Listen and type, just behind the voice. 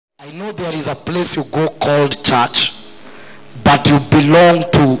I know there is a place you go called church, but you belong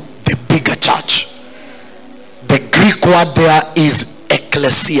to the bigger church. The Greek word there is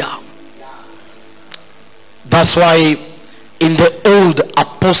ecclesia. That's why in the old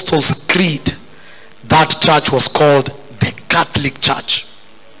Apostles' Creed, that church was called the Catholic Church.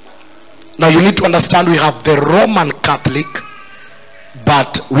 Now you need to understand, we have the Roman Catholic,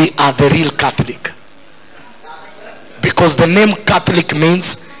 but we are the real Catholic. Because the name Catholic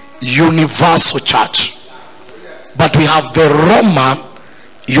means universal church. But we have the Roman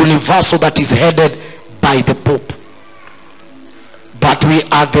universal that is headed by the Pope. But we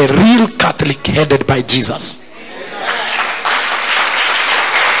are the real Catholic headed by Jesus.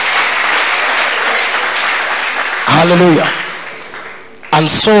 Hallelujah.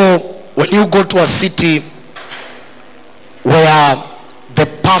 And so when you go to a city where the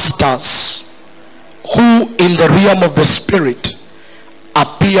pastors who in the realm of the spirit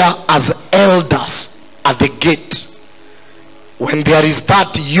appear as elders at the gate, when there is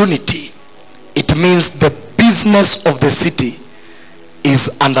that unity, it means the business of the city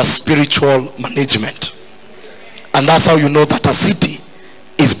is under spiritual management. And that's how you know that a city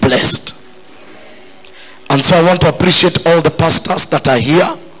is blessed. And so I want to appreciate all the pastors that are here.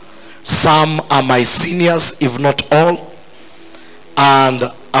 Some are my seniors, if not all. And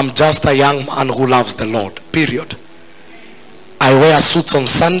I'm just a young man who loves the Lord, period. I wear suits on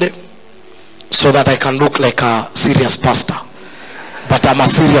Sunday so that I can look like a serious pastor. But I'm a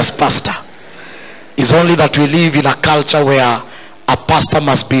serious pastor. It's only that we live in a culture where a pastor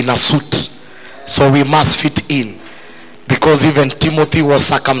must be in a suit. So we must fit in. Because even Timothy was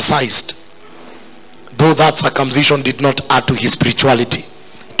circumcised. Though that circumcision did not add to his spirituality.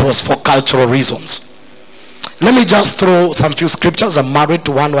 It was for cultural reasons. Let me just throw some few scriptures. I'm married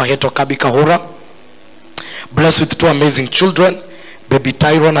to one Waheto Kabi Kahura. Blessed with two amazing children, baby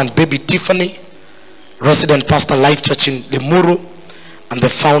Tyrone and baby Tiffany. Resident pastor Life Church in Limuru. And the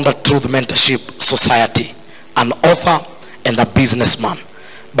founder Truth Mentorship Society. An author and a businessman.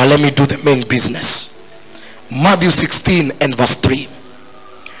 But let me do the main business. Matthew 16 and verse 3.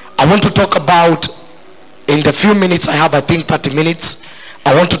 I want to talk about, in the few minutes I have, I think 30 minutes,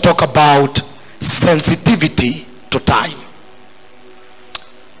 I want to talk about sensitivity to time.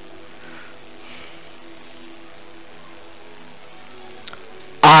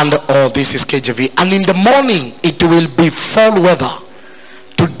 And this is KJV. And in the morning it will be fall weather.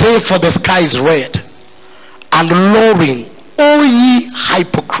 Today for the sky is red and lowering. O ye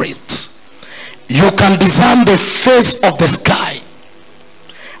hypocrites, you can discern the face of the sky,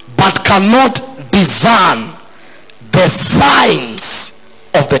 but cannot discern the signs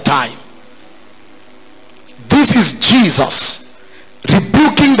of the time. This is Jesus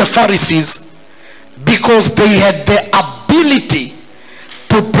rebuking the Pharisees because they had the ability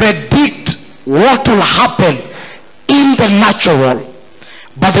to predict what will happen in the natural,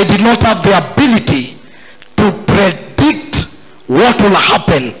 but they did not have the ability to predict what will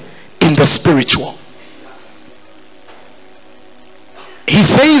happen in the spiritual. He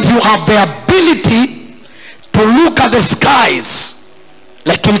says you have the ability to look at the skies.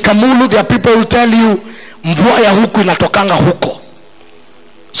 Like in Kamulu, there are people who tell you mvua ya huku inatokanga huko,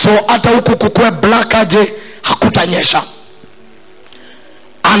 so hata huku kukue black aje hakutanyesha.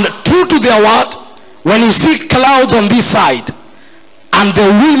 And true to their word, when you see clouds on this side and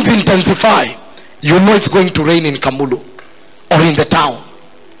the winds intensify, you know it's going to rain in Kamulu or in the town.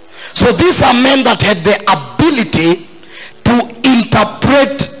 So these are men that had the ability to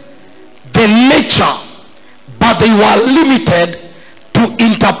interpret the nature, but they were limited to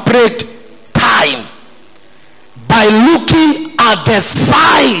interpret time by looking at the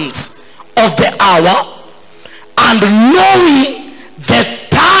signs of the hour and knowing the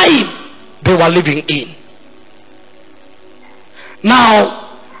time they were living in. Now,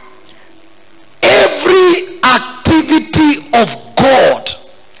 every activity of God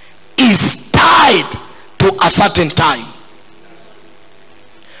is tied to a certain time.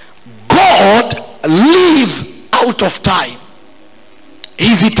 God lives out of time.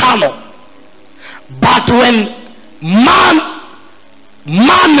 He's eternal. But when man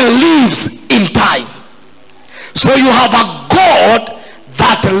lives in time. So you have a God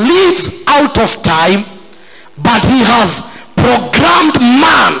that lives out of time, but he has programmed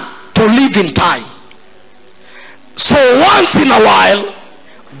man to live in time. So once in a while,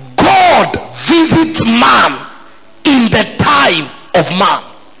 God visits man in the time of man.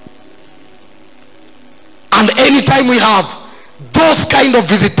 And anytime we have those kind of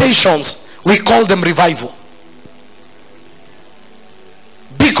visitations, we call them revival.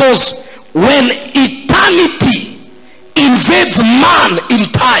 Because when eternity invades man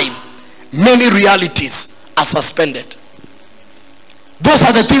in time, many realities are suspended. Those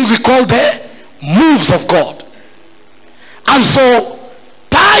are the things we call the moves of God. And so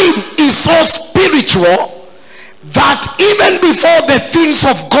time is so spiritual that even before the things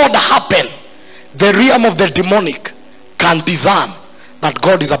of God happen, the realm of the demonic can discern that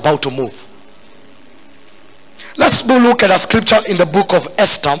God is about to move. Let's go look at a scripture in the book of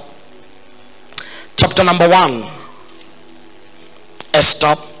Esther, chapter number 1.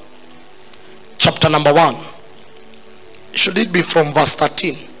 Esther, chapter number 1. Should it be from verse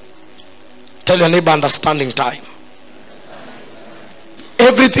 13? Tell your neighbor, understanding time.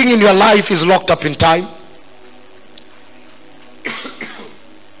 Everything in your life is locked up in time.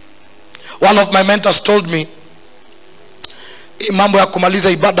 One of my mentors told me, mambo ya kumaliza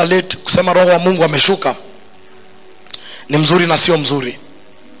ibada late, kusema roho wa Mungu ameshuka, ni mzuri na sio mzuri.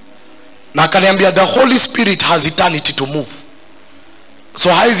 Na akaniambia the Holy Spirit has eternity to move.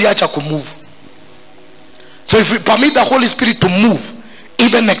 So haizi acha kumove. So if we permit the Holy Spirit to move,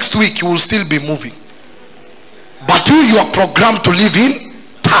 even next week you will still be moving. But you are programmed to live in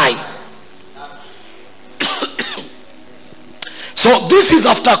time. So this is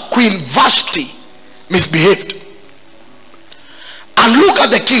after Queen Vashti misbehaved. And look at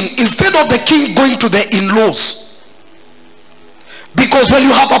the king. Instead of the king going to the in-laws, because when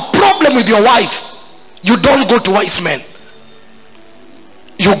you have a problem with your wife, you don't go to wise men,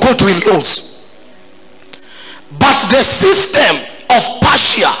 you go to in-laws. But the system of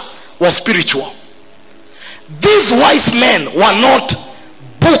Persia was spiritual. These wise men were not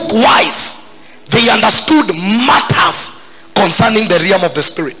book wise. They understood matters concerning the realm of the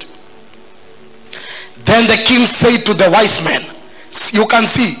spirit. Then the king said to the wise men, you can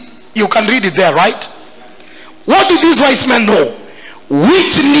see, you can read it there, right? What did these wise men know?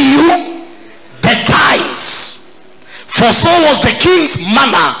 Which knew the times. For so was the king's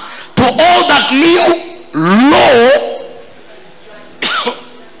manner to all that knew law.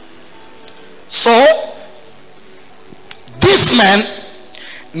 So this man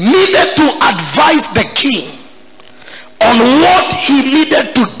needed to advise the king on what he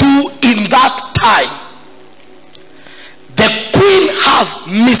needed to do in that time. The queen has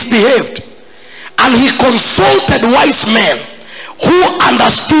misbehaved, and he consulted wise men who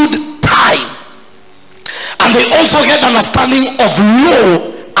understood time, and they also had understanding of law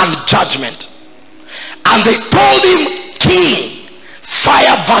and judgment. And they told him, king,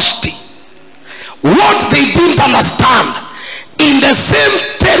 fire Vashti. What they didn't understand, in the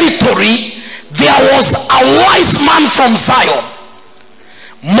same territory there was a wise man from Zion,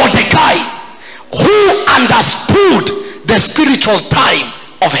 Mordecai, who understood the spiritual time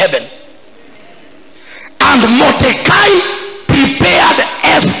of heaven. And Mordecai prepared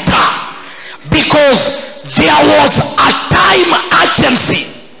Esther because there was a time urgency.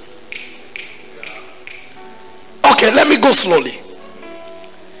 Okay, let me go slowly.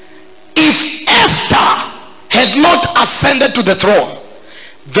 If Esther had not ascended to the throne,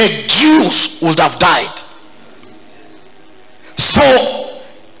 the Jews would have died. So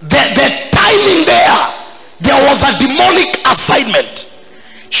the timing there was a demonic assignment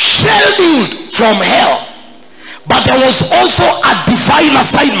scheduled from hell, but there was also a divine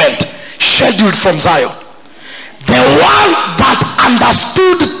assignment scheduled from Zion. The one that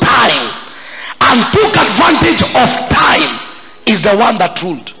understood time and took advantage of time is the one that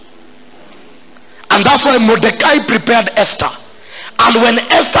ruled. And that's why Mordecai prepared Esther. And when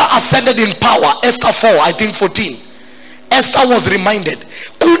Esther ascended in power, Esther 4, I think 14, Esther was reminded,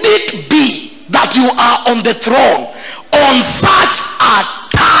 could it be that you are on the throne on such a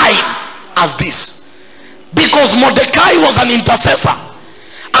time as this? Because Mordecai was an intercessor,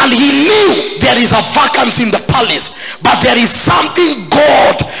 and he knew there is a vacancy in the palace, but there is something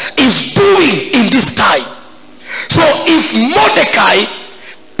God is doing in this time. So if Mordecai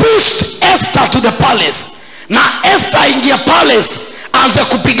pushed Esther to the palace, na Esther ingia palace anze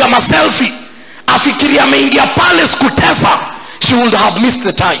kupiga maselfie, afikiri ameingia palace kutesa, she would have missed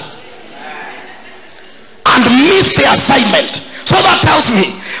the time and missed the assignment. So that tells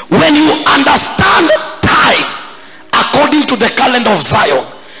me, when you understand time according to the calendar of Zion,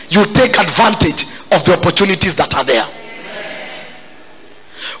 you take advantage of the opportunities that are there.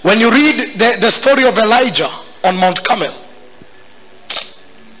 When you read the story of Elijah on Mount Carmel,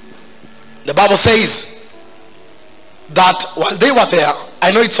 the Bible says that while they were there,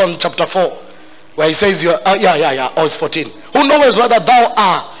 I know it's on chapter 4, where he says, or it's 14, who knows whether thou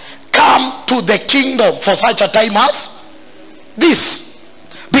art come to the kingdom for such a time as this?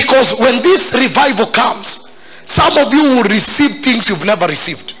 Because when this revival comes, some of you will receive things you've never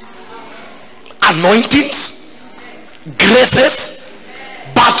received. Anointings, graces,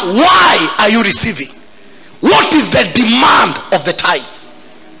 But why are you receiving? What is the demand of the time?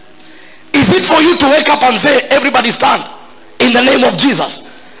 Is it for you to wake up and say, everybody stand in the name of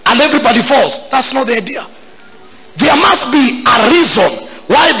Jesus, and everybody falls? That's not the idea. There must be a reason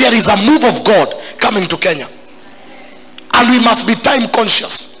why there is a move of God coming to Kenya. And we must be time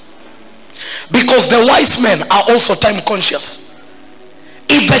conscious, because the wise men are also time conscious.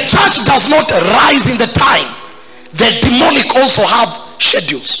 If the church does not rise in the time, the demonic also have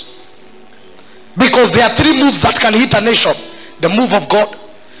schedules, because there are three moves that can hit a nation: the move of God,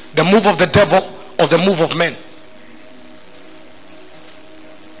 the move of the devil, or the move of men.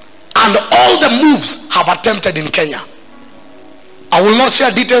 And all the moves have attempted in Kenya. I will not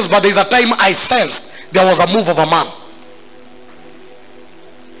share details, but there is a time I sensed there was a move of a man.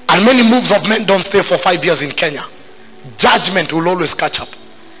 And many moves of men don't stay for 5 years in Kenya. Judgment will always catch up.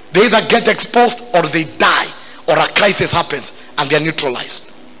 They either get exposed or they die, or a crisis happens and they are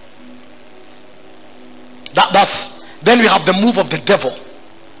neutralized. Then we have the move of the devil.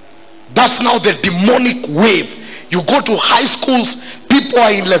 That's now the demonic wave. You go to high schools, people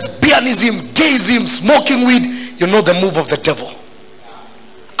are in lesbianism, gayism, smoking weed. You know the move of the devil.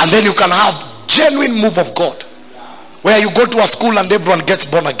 And then you can have genuine move of God, where you go to a school and everyone gets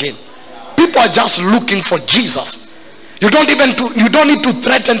born again. People are just looking for Jesus. You don't need to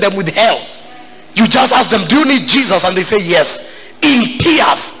threaten them with hell. You just ask them, do you need Jesus? And they say yes. In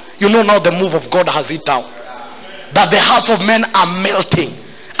tears, you know now the move of God has hit down. That the hearts of men are melting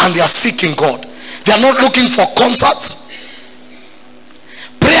and they are seeking God. They are not looking for concerts.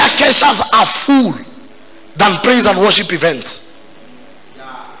 Prayer keshas are full than praise and worship events.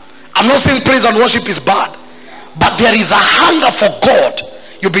 I'm not saying praise and worship is bad, but there is a hunger for God.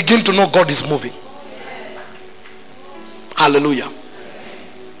 You begin to know God is moving. Hallelujah.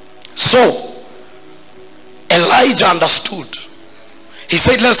 So Elijah understood. He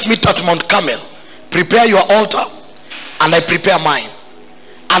said, let's meet at Mount Carmel. Prepare your altar and I prepare mine.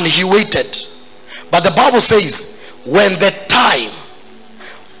 And he waited. But the Bible says, when the time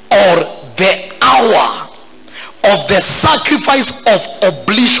or the hour of the sacrifice of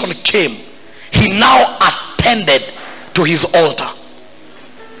oblation came, he now attended to his altar.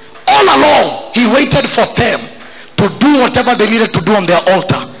 All along he waited for them to do whatever they needed to do on their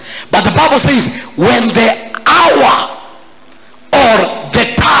altar. But the Bible says, when the hour or the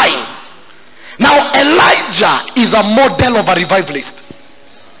time. Now Elijah is a model of a revivalist,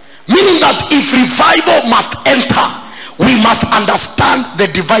 meaning that if revival must enter, we must understand the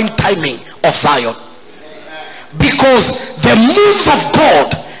divine timing of Zion. Because the moves of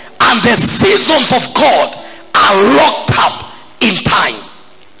God and the seasons of God are locked up in time.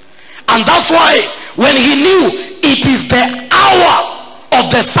 And that's why when he knew it is the hour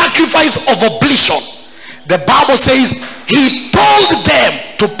of the sacrifice of oblation, the Bible says he told them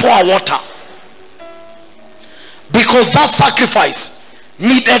to pour water, because that sacrifice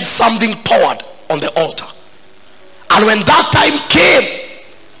needed something poured on the altar. And when that time came,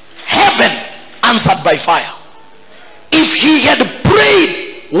 heaven answered by fire. If he had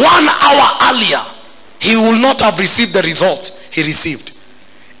prayed 1 hour earlier, he would not have received the results he received.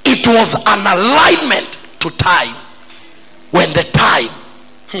 It was an alignment to time. When the time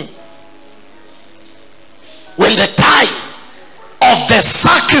of the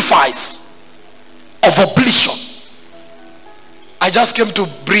sacrifice of oblation, I just came to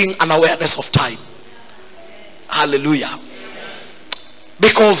bring an awareness of time. Hallelujah.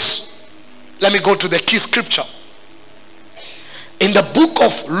 Because let me go to the key scripture in the book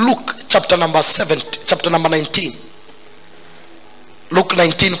of Luke, chapter number 19. Luke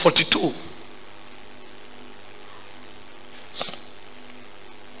 19:42.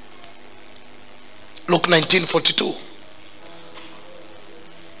 Luke 19:42.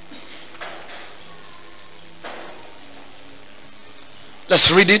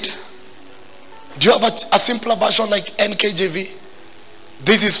 Let's read it. Do you have a simpler version like NKJV?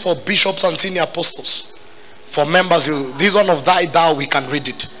 This is for bishops and senior apostles. For members, this one of thou, we can read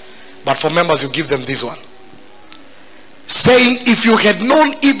it. But for members, you give them this one. Saying, if you had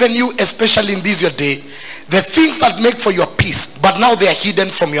known, even you, especially in this your day, the things that make for your peace, but now they are hidden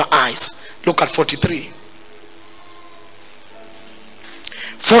from your eyes. Look at 43.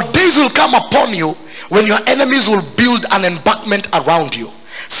 For days will come upon you when your enemies will build an embankment around you,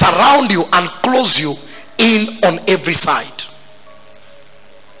 surround you and close you in on every side,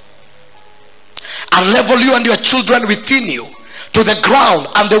 and level you and your children within you to the ground,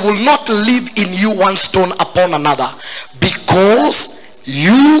 and they will not leave in you one stone upon another, because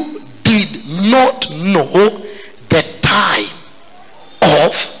you did not know the time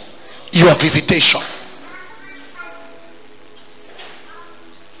of your visitation.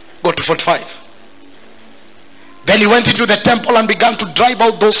 45. Then he went into the temple and began to drive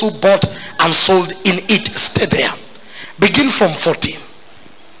out those who bought and sold in it. Stay there. Begin from 14.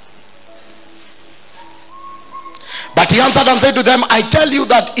 But he answered and said to them, I tell you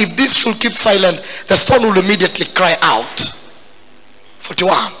that if this should keep silent, the stone will immediately cry out.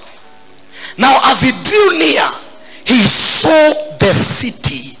 41. Now as he drew near, he saw the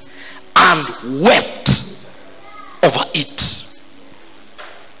city and wept over it.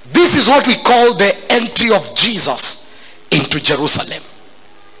 This is what we call the entry of Jesus into Jerusalem.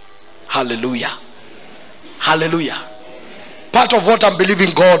 Hallelujah. Hallelujah. Part of what I'm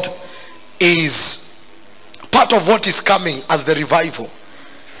believing God is, part of what is coming as the revival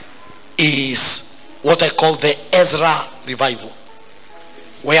is what I call the Ezra revival,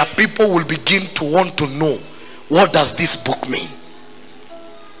 where people will begin to want to know, what does this book mean?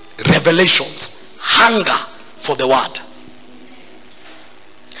 Revelations, hunger for the word.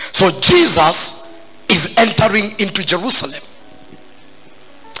 So Jesus is entering into Jerusalem,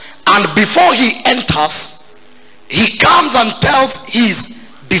 and before he enters, he comes and tells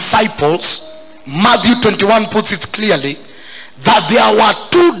his disciples, Matthew 21 puts it clearly, that there were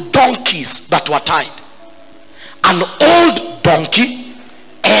 2 donkeys that were tied, an old donkey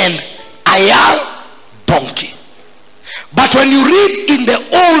and a young donkey. But when you read in the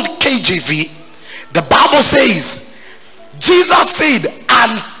old KJV, the Bible says, Jesus said,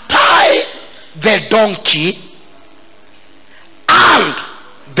 untie the donkey and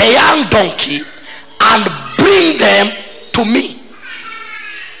the young donkey and bring them to me.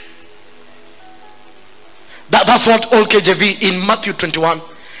 That's what old KJV in Matthew 21.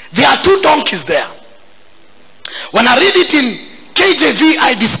 There are 2 donkeys there. When I read it in KJV,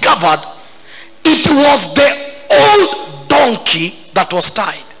 I discovered it was the old donkey that was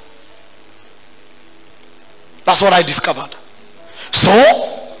tied. That's what I discovered. So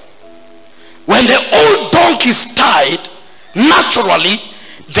when the old donkey is tied, naturally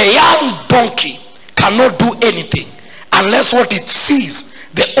the young donkey cannot do anything unless what it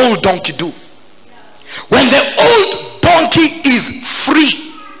sees the old donkey do. When the old donkey is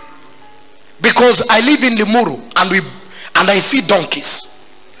free, because I live in Limuru and I see donkeys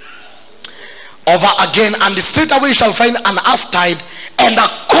over again, and straight away you shall find an ass tied and a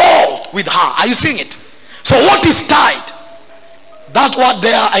cord with her. Are you seeing it? So what is tied? That word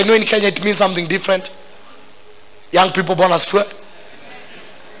there, I know in Kenya it means something different. Young people born as free.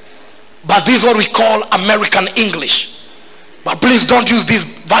 But this is what we call American English. But please don't use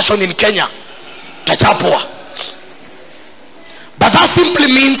this version in Kenya. Tachapua. But that simply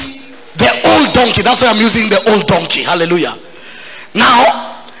means the old donkey. That's why I'm using the old donkey. Hallelujah.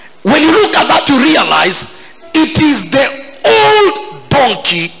 Now, when you look at that, you realize it is the old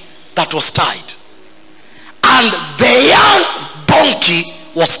donkey that was tied, and the young donkey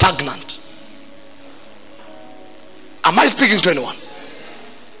was stagnant. Am I speaking to anyone?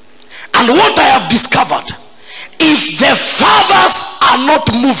 And what I have discovered, if the fathers are not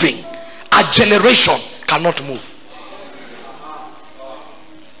moving, a generation cannot move.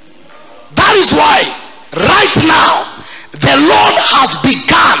 That is why right now the Lord has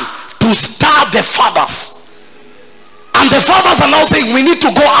begun to stir the fathers, and the fathers are now saying we need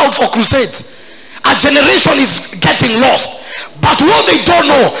to go out for crusades. A generation is getting lost, but what they don't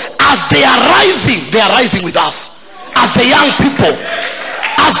know, as they are rising with us. As the young people,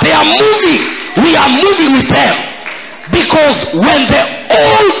 as they are moving, we are moving with them. Because when the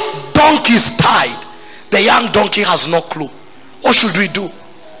old donkey is tied, the young donkey has no clue. What should we do?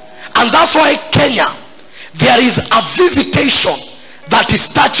 And that's why Kenya, there is a visitation that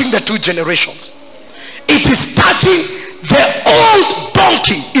is touching the 2 generations. It is touching the old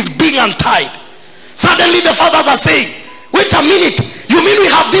donkey is being untied. Suddenly the fathers are saying, wait a minute, you mean we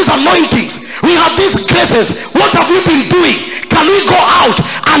have these anointings, we have these graces, what have we been doing? Can we go out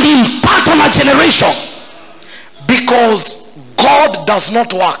and impart on a generation? Because God does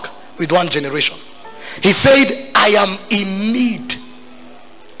not work with one generation. He said, I am in need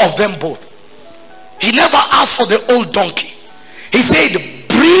of them both. He never asked for the old donkey. He said,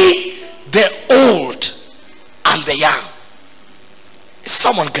 bring the old and the young. Is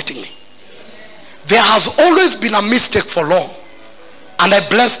someone getting me? There has always been a mistake for long, and I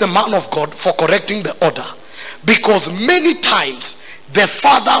bless the man of God for correcting the order, because many times the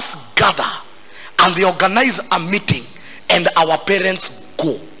fathers gather and they organize a meeting and our parents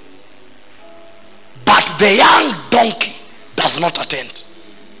go, but the young donkey does not attend.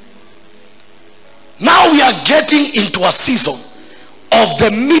 Now we are getting into a season of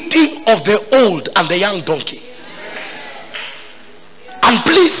the meeting of the old and the young donkey. And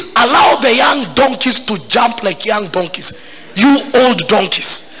please allow the young donkeys to jump like young donkeys. You old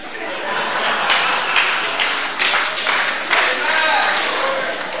donkeys,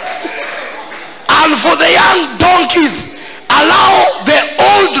 And for the young donkeys, allow the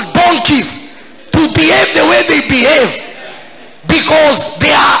old donkeys to behave the way they behave, because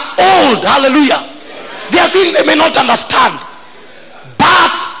they are old. Hallelujah. There are things they may not understand,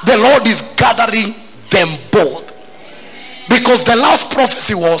 but the Lord is gathering them both. Because the last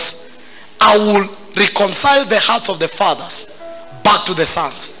prophecy was, I will reconcile the hearts of the fathers back to the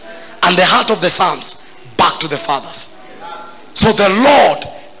sons, and the heart of the sons back to the fathers. So the Lord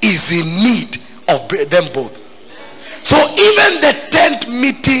is in need of them both. So even the tent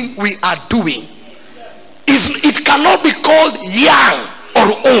meeting we are doing, it cannot be called young or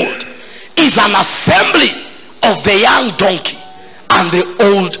old. It's an assembly of the young donkey and the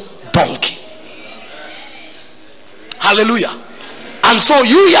old donkey. Hallelujah. And so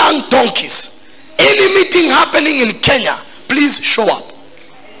you young donkeys, any meeting happening in Kenya, please show up.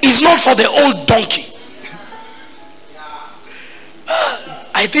 It's not for the old donkey.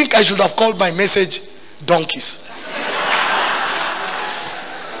 I think I should have called my message donkeys.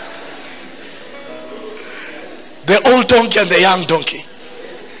 The old donkey and the young donkey.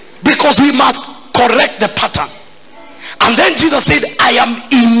 Because we must correct the pattern. And then Jesus said, I am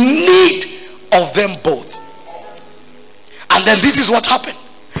in need of them both. And then this is what happened.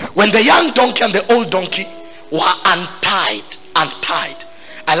 When the young donkey and the old donkey were untied.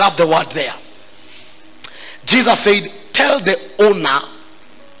 I love the word there. Jesus said, tell the owner,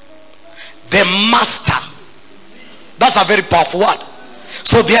 the master. That's a very powerful word.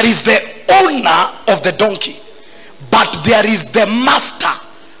 So there is the owner of the donkey, but there is the master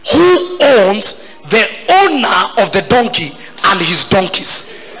who owns the owner of the donkey and his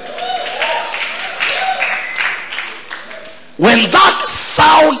donkeys. When that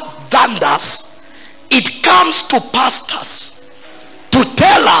sound thunders, it comes to pastors to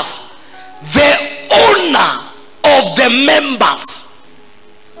tell us the owner of the members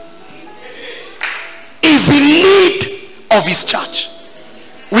is in need of his church.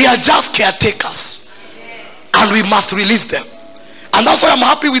 We are just caretakers, and we must release them. And that's why I'm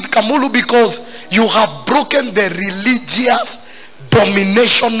happy with Kamulu, because you have broken the religious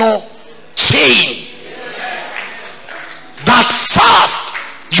dominational chain. That first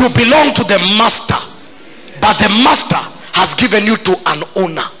you belong to the master, but the master has given you to an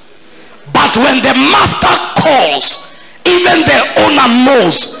owner. But when the master calls, even the owner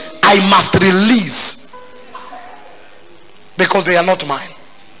knows, I must release, because they are not mine.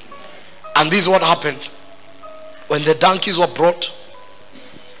 And this is what happened. When the donkeys were brought,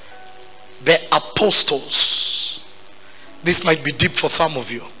 the apostles, this might be deep for some of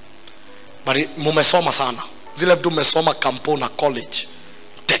you, but mumesoma sana. Zile vitu mesoma kampo na college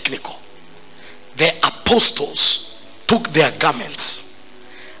technical. The apostles took their garments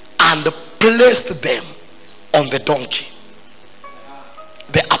and placed them on the donkey.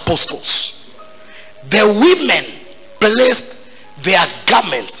 The apostles. The women placed their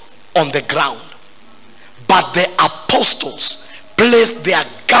garments on the ground, but the apostles placed their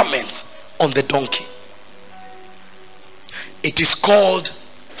garments on the donkey. It is called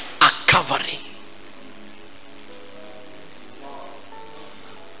a covering.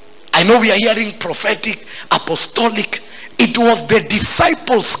 I know we are hearing prophetic, apostolic. It was the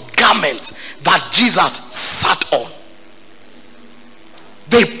disciples' garments that Jesus sat on.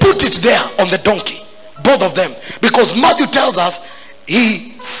 They put it there on the donkey, both of them, because Matthew tells us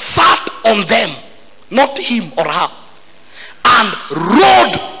he sat on them, not him or her, and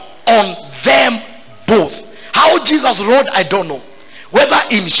rode on them both. How Jesus rode, I don't know, whether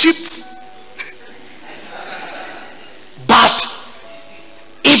in ships, but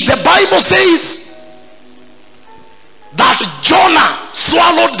if the Bible says that Jonah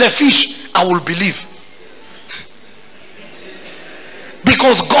swallowed the fish, I will believe,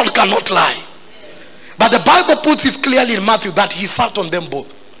 because God cannot lie. But the Bible puts it clearly in Matthew that he sat on them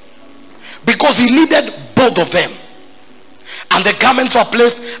both, because he needed both of them. And the garments were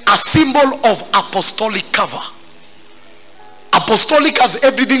placed, a symbol of apostolic cover. Apostolic has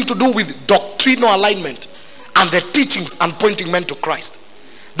everything to do with doctrinal alignment and the teachings and pointing men to Christ.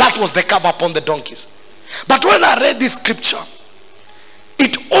 That was the cover upon the donkeys. But when I read this scripture,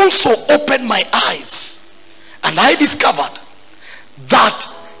 it also opened my eyes, and I discovered that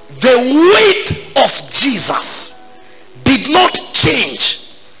the weight of Jesus did not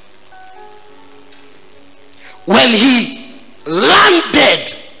change when he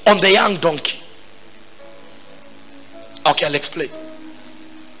landed on the young donkey. Okay, I'll explain.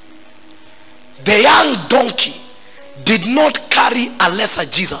 The young donkey did not carry a lesser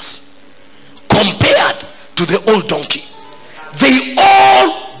Jesus compared to the old donkey. They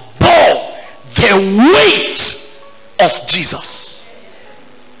all bore the weight of Jesus.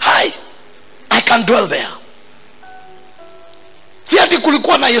 I can dwell there. Si ati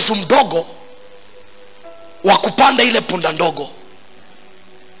kulikuwa na Yesu mdogo wa kupanda ile punda ndogo.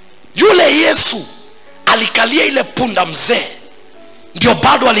 Yule Yesu alikalia ile punda mzee, ndio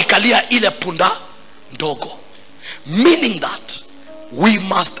bado alikalia ile punda ndogo. Meaning that we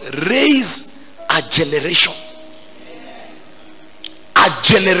must raise a generation. A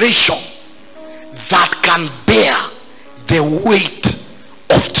generation that can bear the weight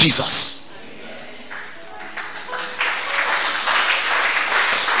of Jesus.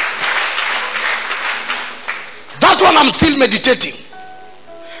 That one I'm still meditating.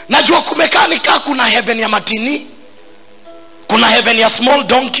 Najua kumekanika kuna heaven ya matini, kuna heaven ya small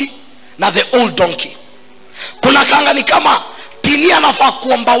donkey na the old donkey. Kuna kanga ni kama tini anafaa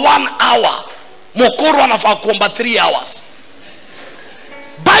kuomba 1 hour, mokoro anafaa kuomba 3 hours.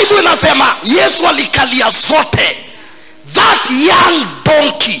 Bible inasema Yesu alikalia zote. That young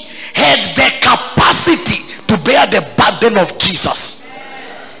donkey had the capacity to bear the burden of Jesus,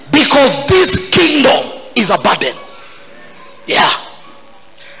 because this kingdom is a burden. Yeah.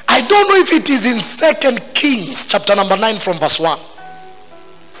 I don't know if it is in 2 Kings chapter number 9 from verse 1.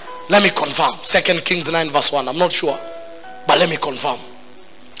 Let me confirm. 2 Kings 9 verse 1. I'm not sure, but let me confirm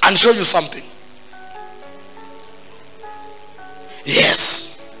and show you something.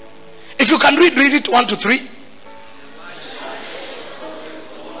 Yes. If you can read it 1 to 3.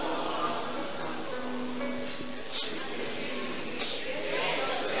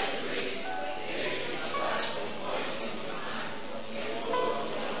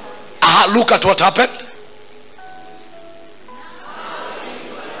 Look at what happened.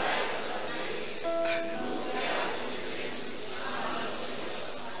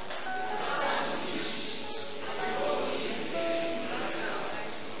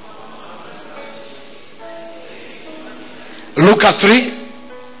 Look at 3.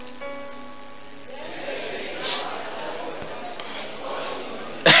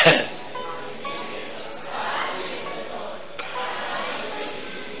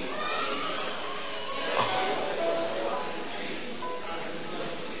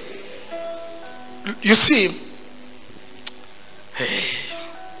 You see,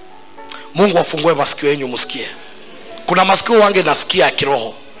 Mungu afungue masikio yenu msikie. Kuna masikio wange nasikia ya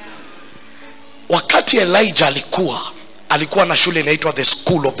kiroho. Wakati Elijah alikuwa na shule inaitwa the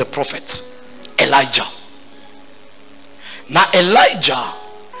School of the Prophets. Elijah. Na Elijah,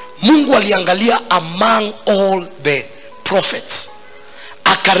 Mungu aliangalia among all the prophets,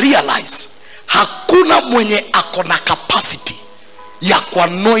 akarealize hakuna mwenye akona capacity ya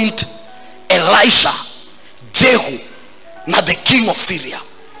kuanoint Elisha, Jehu na the king of Syria.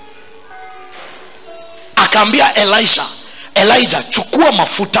 Akaambia Elijah, chukua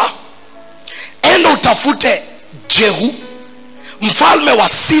mafuta, enda utafute Jehu mfalme wa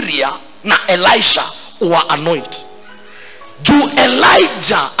Syria na Elisha uwa anoint. Juu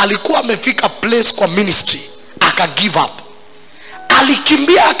Elijah alikuwa amefika place kwa ministry aka give up.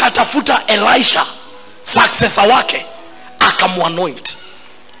 Alikimbia akatafuta Elisha successor wake akamuanoint.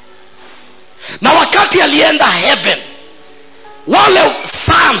 Na wakati alienda heaven, wale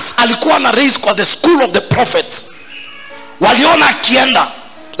sons alikuwa na raise kwa the School of the Prophets waliona akienda,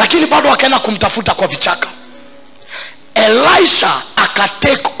 lakini bado wakaenda kumtafuta kwa vichaka. Elisha aka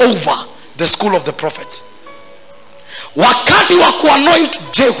take over the School of the Prophets. Wakati wa kuanoint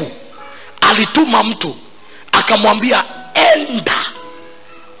Jehu, alituma mtu akamwambia enda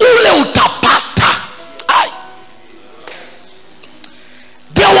ule utapata.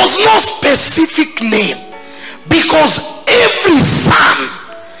 There was no specific name, because every son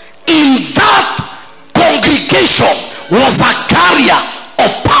in that congregation was a carrier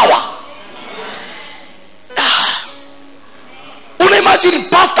of power. Unaimagine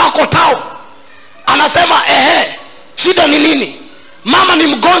pastor ako town anasema shida ni nini? Mama ni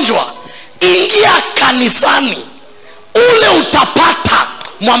mgonjwa, ingia kanisani ule utapata,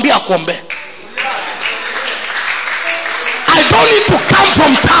 mwambie akuombe. I don't need to come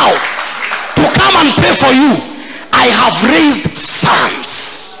from town to come and pray for you. I have raised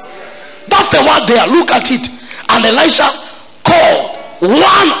sons. That's the word there. Look at it. And Elisha called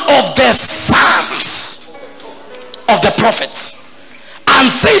one of the sons of the prophets and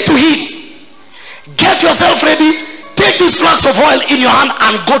said to him, get yourself ready, take these flasks of oil in your hand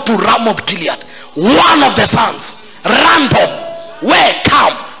and go to Ramoth Gilead. One of the sons, random, where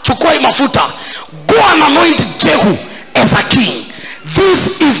come, chukua mafuta, go and anoint Jehu as a king.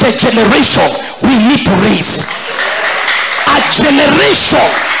 This is the generation we need to raise. A generation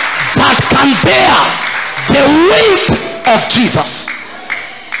that can bear the weight of Jesus.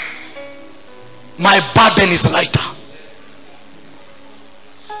 My burden is lighter.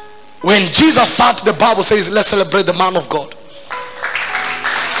 When Jesus sat, the Bible says, let's celebrate the man of God.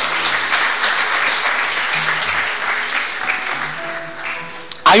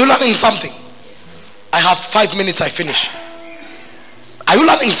 Are you learning something? I have 5 minutes, I finish. Are you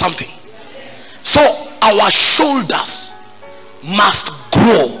learning something? So our shoulders must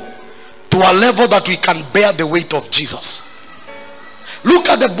grow to a level that we can bear the weight of Jesus. Look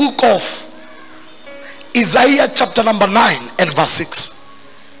at the book of Isaiah chapter number 9 and verse 6.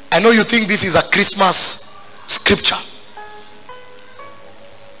 I know you think this is a Christmas scripture.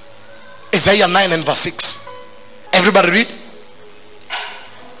 Isaiah 9 and verse 6. Everybody read.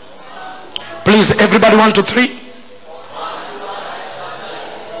 Please, everybody, 1, 2, 3.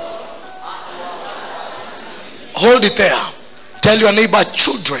 Hold it there. Tell your neighbor,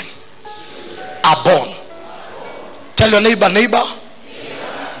 children are born. Tell your neighbor,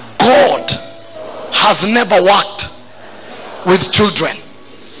 God has never worked with children,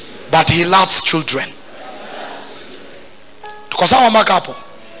 but he loves children. Tuko sawa mpaka hapo?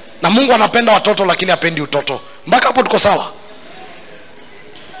 Na Mungu anapenda watoto lakini hapendi utoto. Mpaka hapo tuko sawa?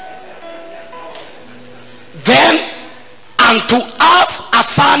 Then unto us a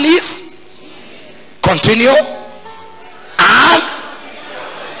son is, continue,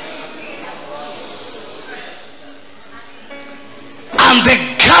 and the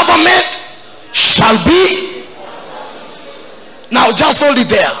government shall be. Now just hold it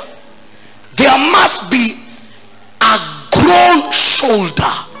there. There must be a grown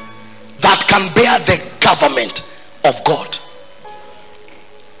shoulder that can bear the government of God.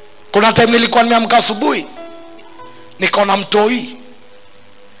 Kuna time nilikuwa nimeamka asubuhi, nikaona mtoi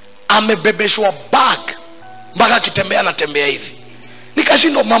amebebeshwa bag mpaka akitembea anatembea hivi.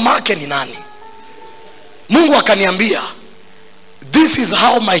 Nikashindwa mama yake ni nani? Mungu akaniambia, this is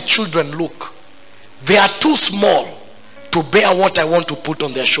how my children look. They are too small to bear what I want to put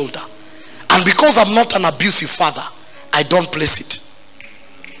on their shoulder. And because I'm not an abusive father, I don't place it.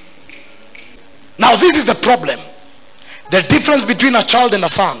 Now this is the problem. The difference between a child and a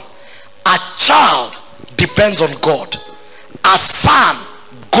son. A child depends on God. A son,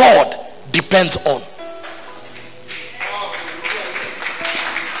 God depends on.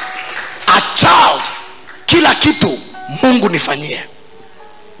 A child, kila kitu Mungu nifanyie.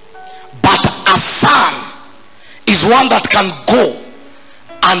 But a son is one that can go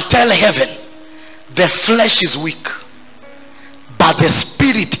and tell heaven, the flesh is weak, but the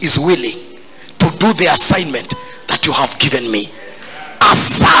spirit is willing to do the assignment that you have given me. A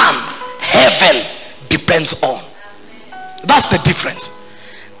son, heaven depends on. That's the difference.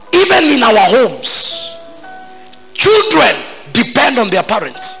 Even in our homes, children depend on their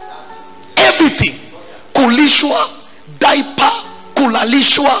parents. Everything. Kulishwa, diaper,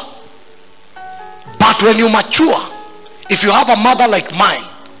 kulalishwa. But when you mature, if you have a mother like mine,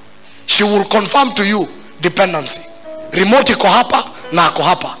 she will confirm to you dependency. Remote iko hapa na ako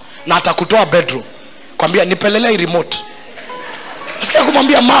hapa, na atakutoa bedroom kwambia nipelelea remote. Nasikia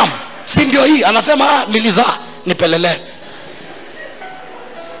kumwambia mom, si ndio hii? Anasema nilizaa, nipelelea.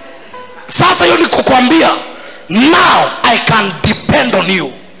 Sasa hiyo ni kukwambia, now I can depend on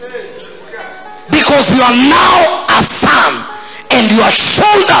you, because you are now a son and your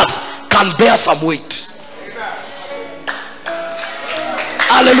shoulders can bear some weight.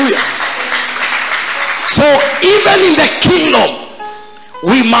 Hallelujah. So even in the kingdom,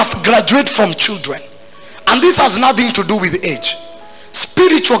 we must graduate from children. And this has nothing to do with age.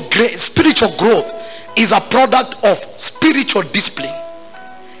 Spiritual growth is a product of spiritual discipline.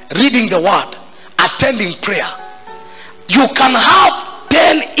 Reading the word, attending prayer. You can have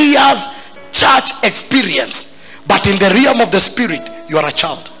 10 years church experience, but in the realm of the spirit, you are a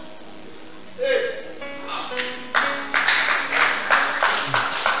child.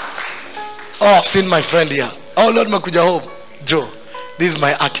 Oh, I've seen my friend here. Oh Lord, makuja home. Joe, this is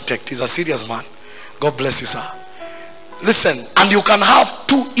my architect. He's a serious man. God bless you, sir. Listen, and you can have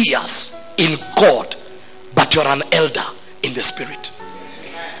 2 years in God, but you're an elder in the spirit.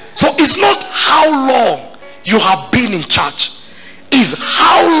 So it's not how long you have been in church, it's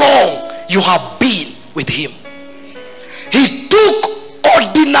how long you have been with him. He took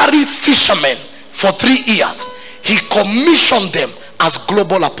ordinary fishermen for 3 years. He commissioned them as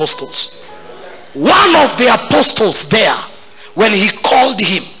global apostles. One of the apostles there, when he called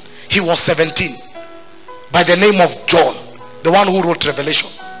him, he was 17, by the name of John, the one who wrote Revelation.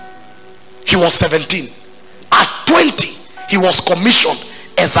 He was 17. At 20, he was commissioned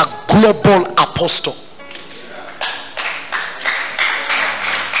as a global apostle.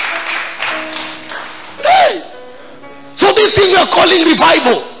 Hey! So this thing we are calling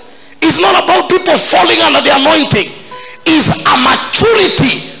revival is not about people falling under the anointing. It's a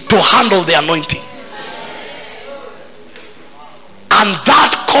maturity to handle the anointing. And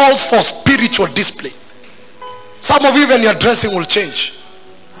that calls for spiritual discipline. Some of you, even your dressing will change.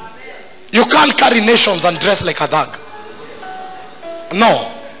 You can't carry nations and dress like a thug.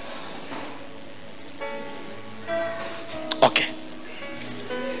 No. Okay.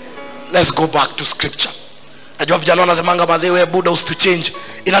 Let's go back to scripture. Najua vijana wanasemanga mazee wewe buda usitu change.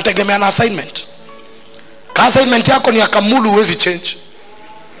 Inategemea na assignment. Ka assignment yako ni ya kamulu huwezi change.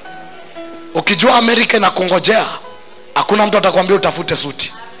 Ukijua Amerika na kungojea, hakuna mtu atakwambia utafute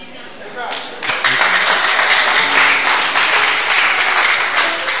suti.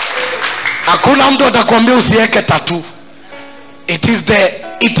 Hakuna mtu atakwambia usiweke tattoo. It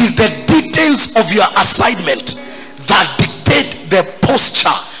is the details of your assignment that dictate the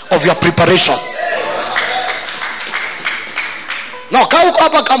posture of your preparation. No, kauko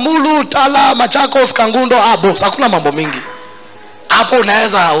hapa Kamulu, Tala, Machakos, Kangundo, boss, hakuna mambo mingi. Hapo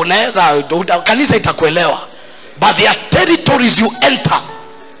unaweza kanisa itakuelewa. But there are territories you enter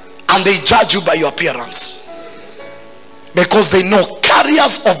and they judge you by your appearance. Because they know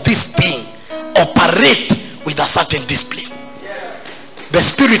carriers of this thing operate with a certain discipline. The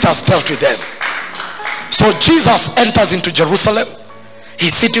Spirit has dealt with them. So Jesus enters into Jerusalem.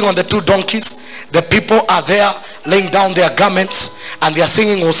 He's sitting on the two donkeys. The people are there laying down their garments and they are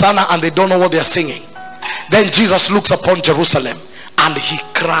singing Hosanna and they don't know what they are singing. Then Jesus looks upon Jerusalem and he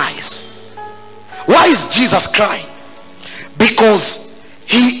cries. Why is Jesus crying? Because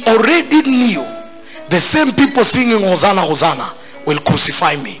he already knew the same people singing Hosanna, Hosanna will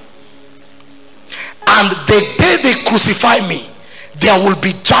crucify me. And the day they crucify me, there will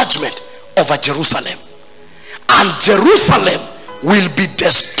be judgment over Jerusalem. And Jerusalem will be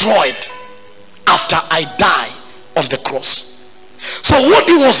destroyed after I die on the cross. So what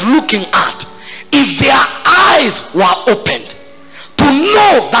he was looking at, if their eyes were opened to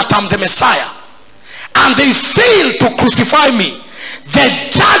know that I'm the Messiah, and they fail to crucify me, the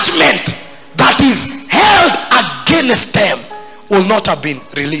judgment that is held against them will not have been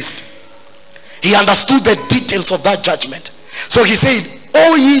released. He understood the details of that judgment. So he said,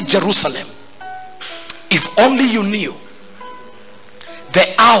 O ye Jerusalem, if only you knew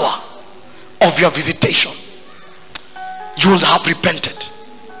the hour of your visitation, you would have repented.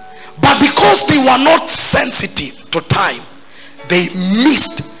 But because they were not sensitive to time, they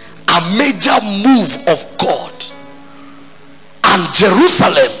missed a major move of God. And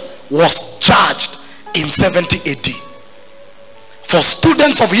Jerusalem was judged in 70 AD. For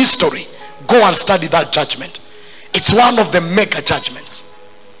students of history, go and study that judgment. It's one of the mega judgments.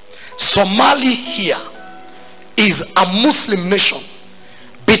 Somalia here is a Muslim nation.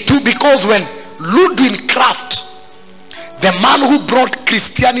 Because when Ludwig Kraft, the man who brought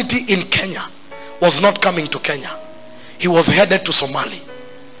Christianity in Kenya, was not coming to Kenya, he was headed to Somalia.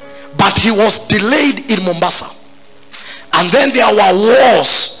 But he was delayed in Mombasa. And then there were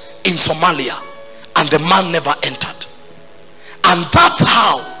wars in Somalia. And the man never entered. And that's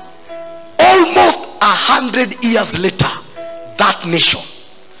how, almost 100 years later, that nation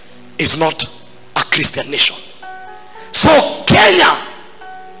is not a Christian nation. So Kenya,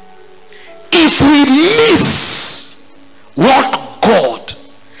 if we miss what God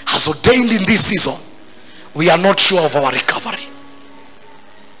has ordained in this season, we are not sure of our recovery.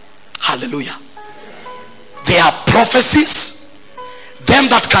 Hallelujah. There are prophecies, them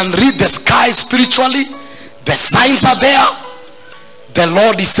that can read the sky spiritually, the signs are there. The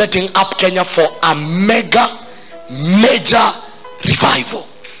Lord is setting up Kenya for a major revival.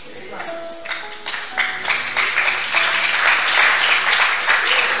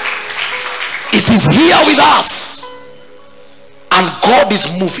 It is here with us, and God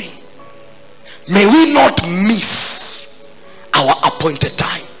is moving. May we not miss our appointed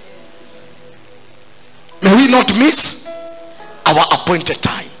time. May we not miss our appointed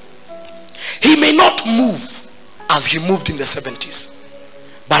time. He may not move as he moved in the 70s,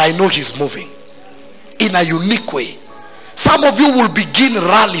 but I know he's moving in a unique way. Some of you will begin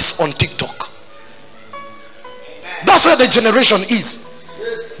rallies on TikTok. That's where the generation is.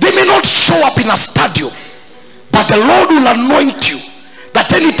 They may not show up in a stadium, but the Lord will anoint you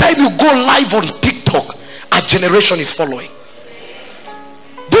that anytime you go live on TikTok, a generation is following.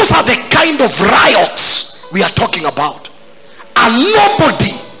 Those are the kind of riots we are talking about. And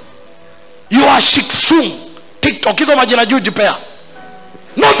nobody, you are shiksung TikTok is majina juu jipea,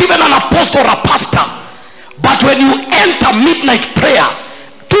 not even an apostle or a pastor, but when you enter midnight prayer,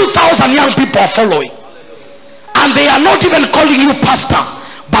 2,000 young people are following, and they are not even calling you pastor,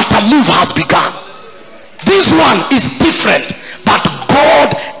 but a move has begun. This one is different, but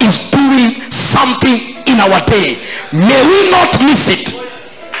God is doing something in our day. May we not miss it.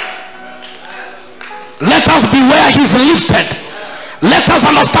 Let us be where he's lifted. Let us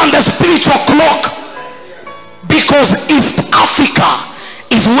understand the spiritual clock, because East Africa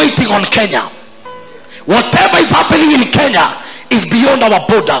is waiting on Kenya. Whatever is happening in Kenya is beyond our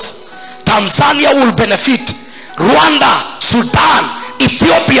borders. Tanzania will benefit. Rwanda, Sudan,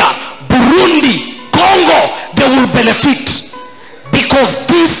 Ethiopia, Burundi, Congo, they will benefit, because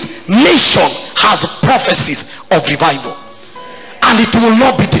this nation has prophecies of revival, and it will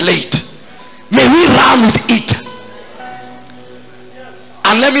not be delayed. May we run with it.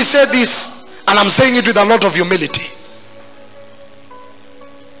 And let me say this, and I'm saying it with a lot of humility.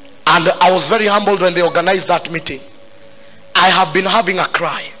 And I was very humbled when they organized that meeting. I have been having a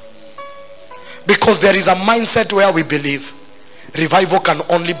cry, because there is a mindset where we believe revival can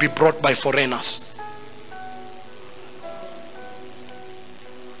only be brought by foreigners.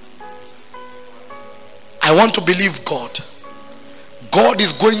 I want to believe God. God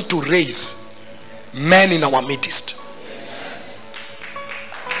is going to raise men in our midst.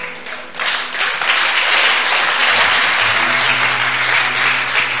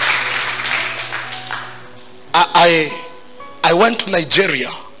 I went to Nigeria.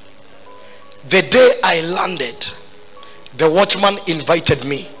 The day I landed, the watchman invited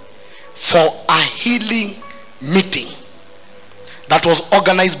me for a healing meeting that was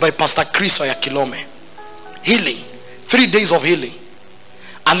organized by Pastor Chris Oyakilome. Healing, 3 days of healing.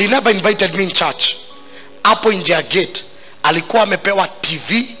 And he never invited me in church. Hapo nje ya gate alikuwa amepewa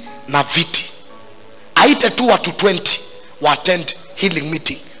TV na viti, aite tu watu 20 wa attend healing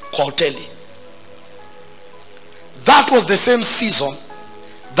meeting kwa hoteli. That was the same season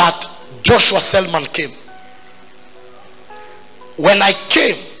that Joshua Selman came. When I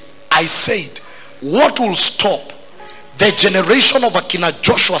came, I said, what will stop the generation of Akina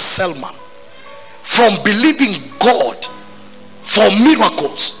Joshua Selman from believing God for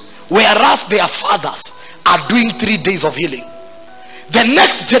miracles, whereas their fathers are doing 3 days of healing? The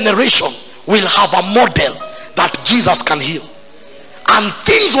next generation will have a model that Jesus can heal. And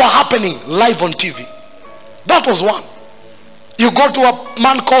things were happening live on TV. That was one. You go to a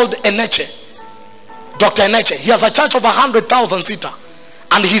man called Eneche, Dr. Eneche. He has a church of 100,000 seater,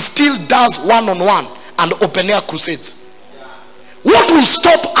 and he still does one-on-one and open-air crusades. What will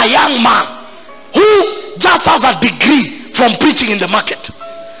stop a young man who just has a degree from preaching in the market?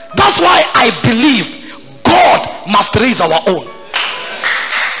 That's why I believe God must raise our own,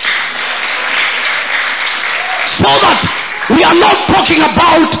 so that we are not talking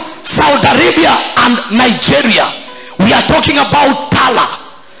about Saudi Arabia and Nigeria. We are talking about Tala,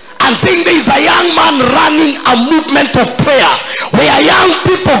 and saying there is a young man running a movement of prayer where young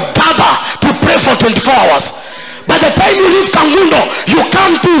people gather to pray for 24 hours. By the time you leave Kangundo, you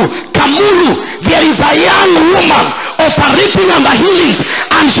come to Kamulu, there is a young woman operating under healings,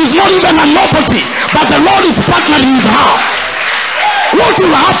 and she's not even a nobody, but the Lord is partnering with her. What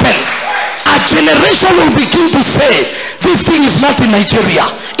will happen? A generation will begin to say, this thing is not in Nigeria,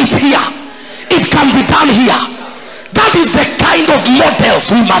 it's here. It can be done here. That is the kind of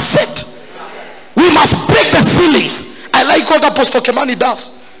models we must set. We must break the ceilings. I like what Apostle Kemani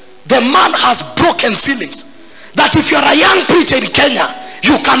does. The man has broken ceilings. That if you're a young preacher in Kenya,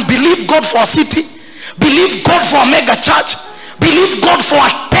 you can believe God for a city, believe God for a mega church, believe God for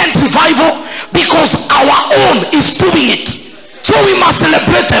a tent revival, because our own is doing it. So we must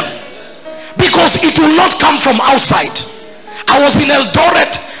celebrate them, because it will not come from outside. I was in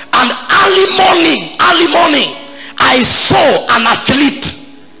Eldoret, and early morning, I saw an athlete.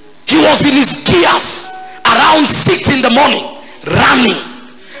 He was in his gears around 6 in the morning running.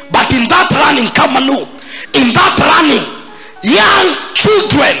 But in that running, Kamanu, in that running, young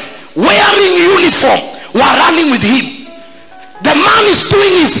children wearing uniform were running with him. The man is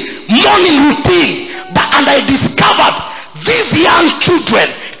doing his morning routine, and I discovered these young children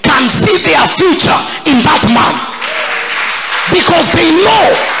can see their future in that man, because they know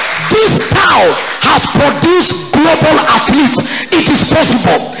this town has produced global athletes. It is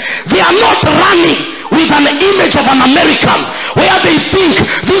possible. They are not running with an image of an American where they think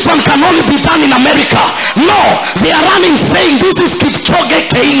this one can only be done in America. No, they are running saying this is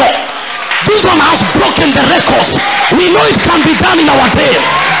EQBLKENA. This one has broken the records. We know it can be done in our day.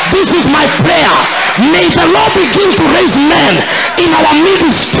 This is my prayer. May the Lord begin to raise men in our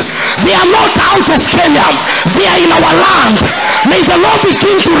midst. They are not out of Kenya, they are in our land. May the Lord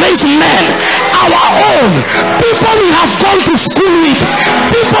begin to raise men, our own, people we have gone to school with,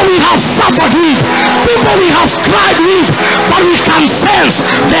 people we have suffered with, people we have cried with, but we can sense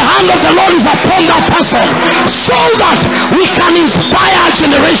the hand of the Lord is upon that person, so that we can inspire a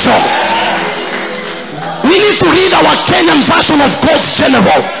generation. We need to read our Kenyan version of God's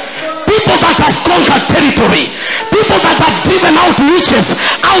General. people that have conquered territory, people that have driven out witches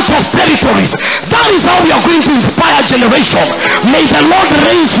out of territories. That is how we are going to inspire generation. May the Lord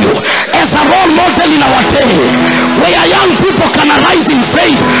raise you as a role model in our day, where young people can arise in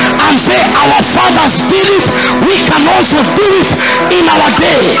faith and say, our fathers did it, we can also do it in our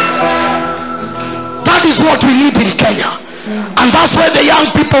day. That is what we need in Kenya, and that's where the young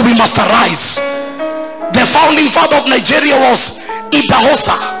people, we must arise. The founding father of Nigeria was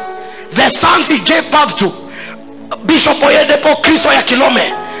Idahosa. The sons he gave birth to, Bishop Oyedepo, Chris Oyakilome,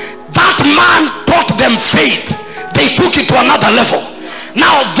 that man taught them faith. They took it to another level.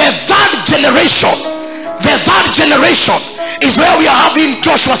 Now the third generation is where we are having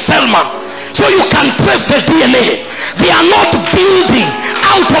Joshua Selman. So you can trace the DNA. They are not building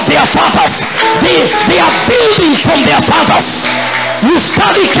out of their fathers, they are building from their fathers. You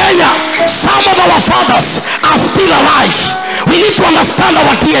study Kenya, some of our fathers are still alive. We need to understand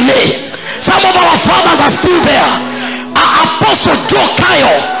our DNA. Some of our fathers are still there. Apostle Joe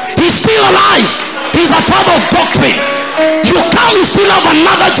Kayo, he's still alive. He's a father of doctrine. You still have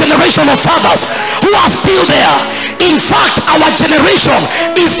another generation of fathers who are still there. In fact, our generation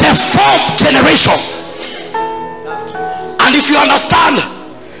is the fourth generation. And if you understand,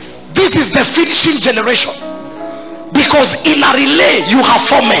 this is the finishing generation, because in a relay you have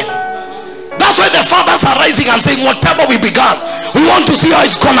 4 men. That's why the fathers are rising and saying, whatever we began, we want to see how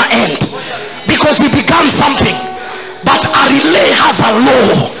it's gonna end, because we began something. But a relay has a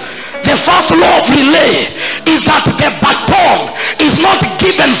law. The first law of relay is that the baton is not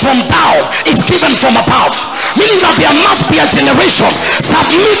given from down, it's given from above. Meaning that there must be a generation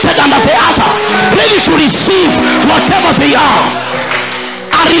submitted under the other, ready to receive whatever they are.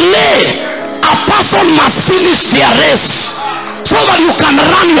 A relay, a person must finish their race so that you can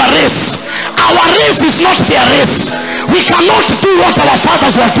run your race. Our race is not their race. We cannot do what our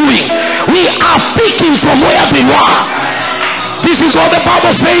fathers were doing. We are picking from where they were. This is what the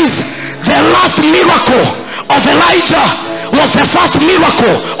Bible says. The last miracle of Elijah was the first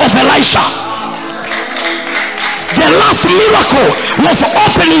miracle of Elisha. The last miracle was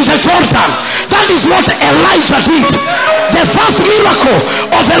opening the Jordan. That is what Elijah did. The first miracle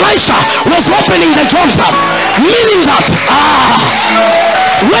of Elisha was opening the Jordan. Meaning that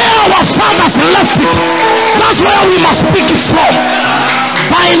where our fathers left it, that's where we must pick it from.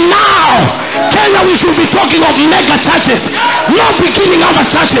 By now, Kenya, we should be talking of mega churches, not beginning other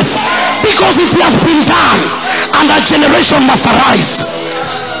churches, because it has been done and a generation must arise.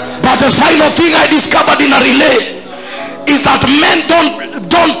 But the final thing I discovered in a relay is that men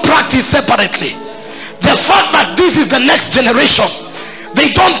don't practice separately. The fact that this is the next generation,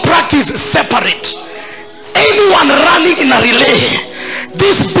 they don't practice separate. Anyone running in a relay,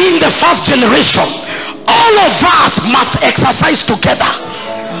 this being the first generation, all of us must exercise together,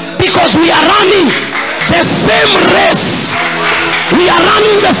 because we are running the same race. We are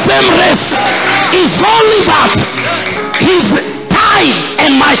running the same race. It's only that his time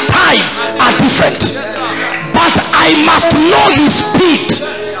and my time are different, but I must know his speed.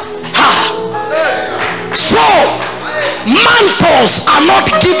 So mantles are not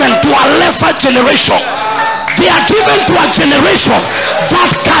given to a lesser generation. They are given to a generation that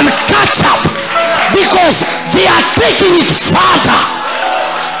can catch up, because they are taking it further.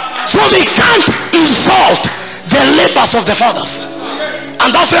 So they can't insult the labors of the fathers.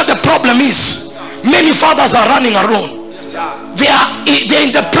 And that's where the problem is. Many fathers are running alone. They are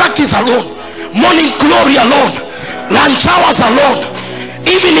in the practice alone, morning glory alone, lunch hours alone,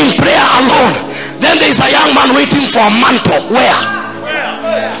 evening prayer alone. Then there is a young man waiting for a mantle. Where?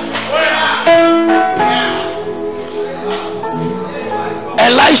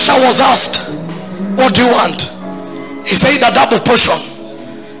 Elisha was asked, what do you want? He said, a double portion.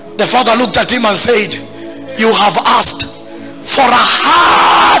 The father looked at him and said, you have asked for a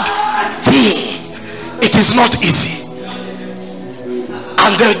hard thing. It is not easy.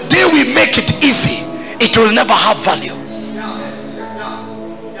 And the day we make it easy, it will never have value.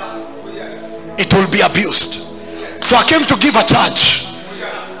 It will be abused. So I came to give a charge.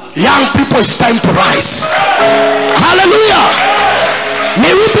 Young people, it's time to rise. Hallelujah.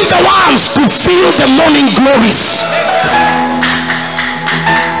 May we be the ones to feel the morning glories.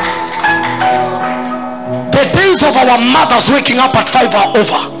 The days of our mothers waking up at 5 are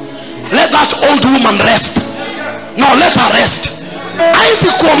over. Let that old woman rest. No, let her rest. Haisi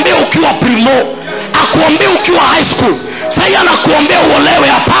kuombea ukiwa primo, akuombea ukiwa high school. Sasa anakuombea uolewe.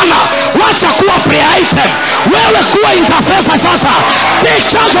 Hapana, wacha kuwa prayer item. Wewe kuwa intercessor sasa.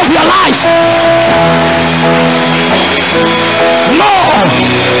 Take charge of your life. No.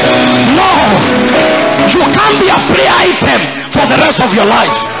 You can't be a prayer item for the rest of your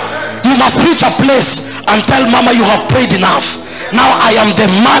life. You must reach a place and tell mama you have prayed enough. Now I am the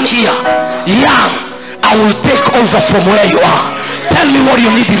man here, young. I will take over from where you are. Tell me what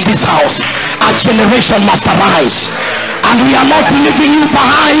you need in this house. A generation must arise, and we are not leaving you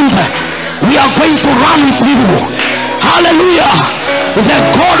behind. We are going to run with you. Hallelujah. The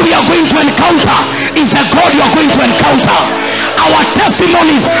God we are going to encounter is the God you are going to encounter. Our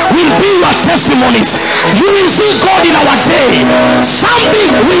testimonies will be your testimonies. You will see God in our day. Something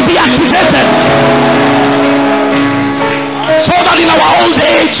will be activated, so that in our old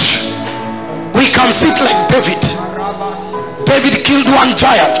age we can sit like David. David killed one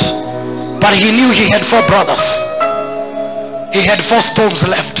giant, but he knew he had 4 brothers. He had 4 stones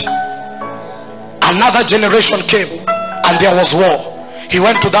left. Another generation came and there was war. He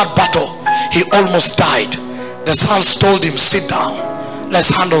went to that battle. He almost died. The sons told him, sit down, let's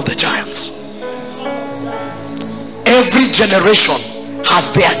handle the giants. Every generation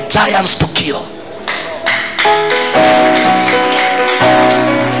has their giants to kill.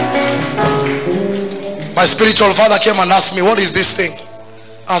 My spiritual father came and asked me, what is this thing?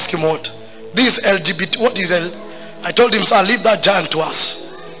 Ask him what? This LGBT, what is L? I told him, sir, leave that giant to us.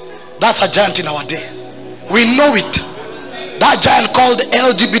 That's a giant in our day. We know it. That giant called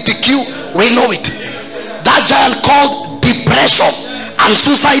LGBTQ, we know it. That giant called depression and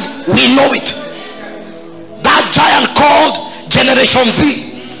suicide, we know it. That giant called Generation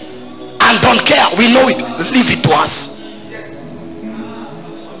Z and don't care, we know it. Leave it to us.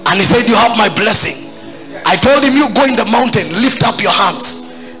 And he said, you have my blessing. I told him, you go in the mountain, lift up your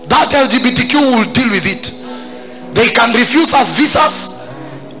hands. That LGBTQ will deal with it. They can refuse us visas,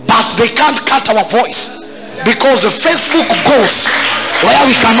 but they can't cut our voice, because Facebook goes where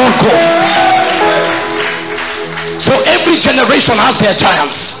we cannot go. So every generation has their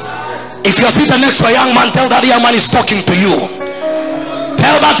giants. If you're sitting next to a young man, tell that young man is talking to you.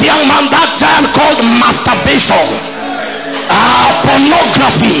 Tell that young man, that giant called masturbation,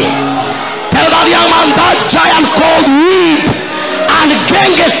 pornography. Tell that young man, that giant called weed and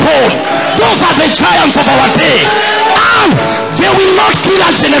gengeton. Those are the giants of our day, and they will not kill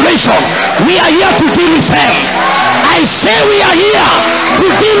a generation. We are here to deal with them. I say we are here to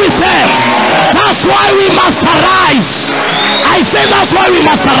deal with them. That's why we must arise. I say that's why we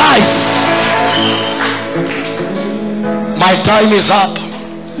must arise. My time is up.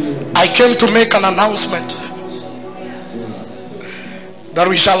 I came to make an announcement that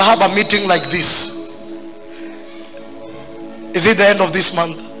we shall have a meeting like this. Is it the end of this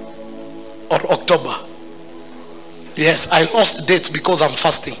month or October? Yes, I lost dates because I'm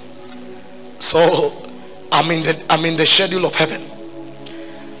fasting. So I'm in the schedule of heaven.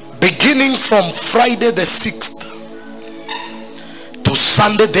 Beginning from Friday the 6th to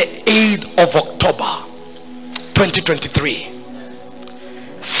Sunday the 8th of October 2023.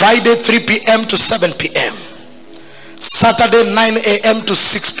 Friday 3 p.m. to 7 p.m. Saturday 9 a.m. to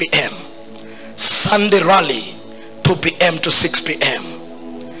 6 p.m. Sunday rally 2 p.m. to 6 p.m.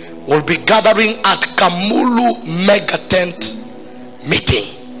 We'll be gathering at Kamulu Mega Tent meeting.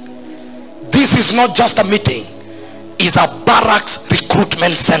 This is not just a meeting, it's a barracks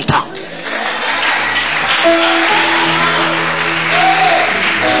recruitment center.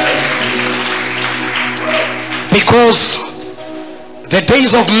 Because the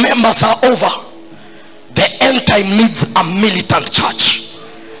days of members are over. The end time needs a militant church.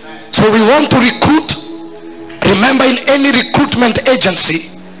 So we want to recruit. Remember, in any recruitment agency,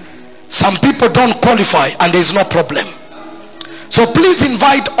 some people don't qualify and there is no problem. So please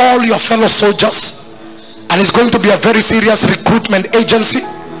invite all your fellow soldiers, and it's going to be a very serious recruitment agency.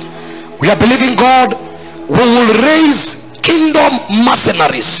 We are believing God, we will raise kingdom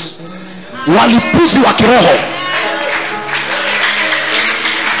mercenaries, walipuzi wa kiroho.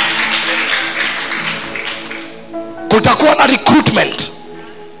 Kutakuwa na recruitment.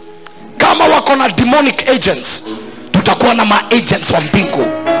 Kama wako na demonic agents, tutakuwa na ma-agents wa mbingu.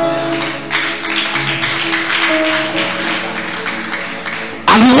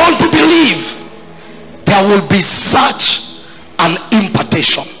 And we want to believe there will be such an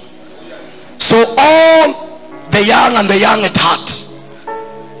impartation. So all the young and the young at heart,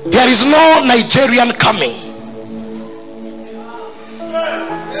 there is no Nigerian coming.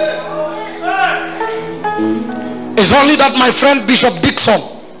 It's only that my friend Bishop Dixon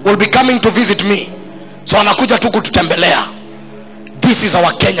will be coming to visit me. So anakuja tu kututembelea. This is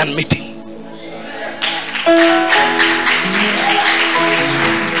our Kenyan meeting.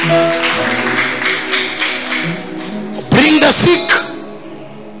 Bring the sick.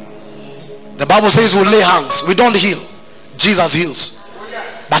 The Bible says we'll lay hands. We don't heal. Jesus heals.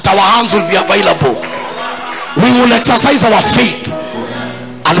 But our hands will be available. We will exercise our faith.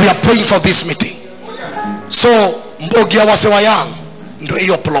 and we are praying for this meeting. So mbogi ya wasewa yang ndio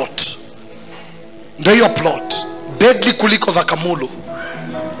hiyo plot, ndio hiyo plot deadly kuliko za Kamulu.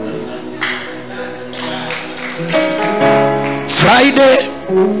 Friday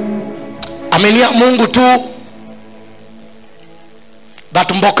amenia Mungu tu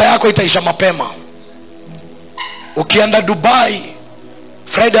that mboka yako itaisha mapema. Ukienda Dubai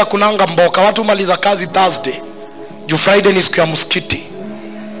Friday hakunanga mboka, watu maliza kazi Thursday. Juu Friday ni siku ya msikiti.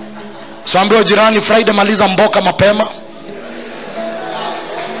 So ambia jirani Friday maliza mboka mapema.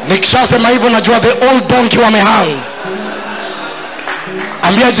 Nikishasema hivyo najua the old donkey wamehang.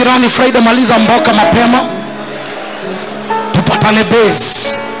 Ambia jirani Friday maliza mboka mapema. Tupatane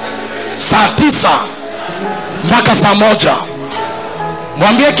base saa 9 mpaka saa 1.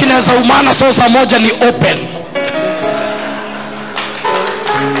 Mwambie kinaweza umana so saa 1 ni open.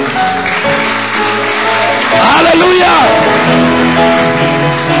 Hallelujah.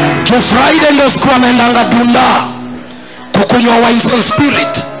 To Friday ndio siku anaendanga Dunda kukunywa wine and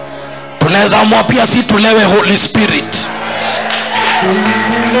spirit. Tunaweza amua pia si tulewe Holy Spirit.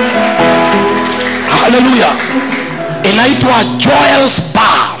 Hallelujah. Inaitwa Joel's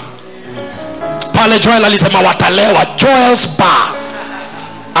Bar. Pale Joel alisema watalewa. Joel's Bar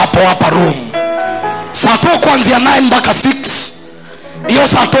hapo hapa room. Saa 2 kuanzia 9 mpaka 6. Hiyo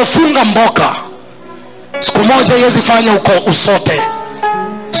saa 2 funga mboka. Siku moja yezi fanya uko usote.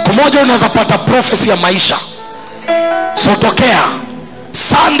 Siku moja unaweza pata prophecy ya maisha. So tokea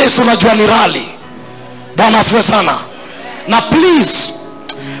Sundays unajua ni rally. Bwana asifiwe sana. Na please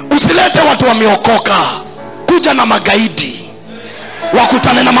usilete watu wameokoka kuja na magaidi.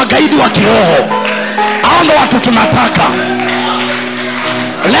 Wakutane na magaidi wa kiroho. Hao ndio watu tunataka.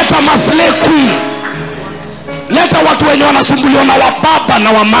 Leta maslay queen. Leta watu wenye wanasumbuliwa na wababa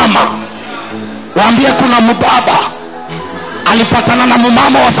na wamama. Waambie kuna mbaba alipatana na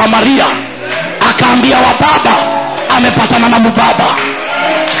mumama wa Samaria, akaambia wababa amepatana na mbaba.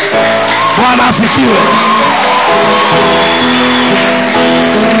 Bwana asifiwe.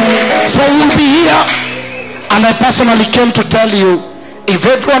 So we'll be here, and I personally came to tell you, if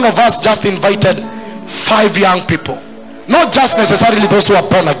every one of us just invited 5 young people, not just necessarily those who are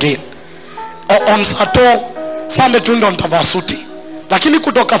born again, on Sato Sunday tundo ntavaa suti, lakini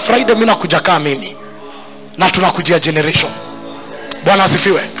kutoka Friday mimi nakuja kama mimi na tunakujia generation. Bwana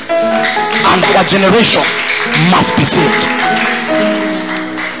asifiwe. And our generation must be saved.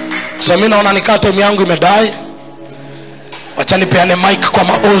 So mimi naona nikaa time yangu imedai. Wacha nipeane mic kwa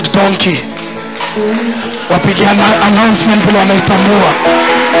ma old donkey. Wapigia announcement bila wanaitambua.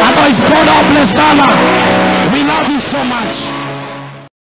 Otherwise God bless sana.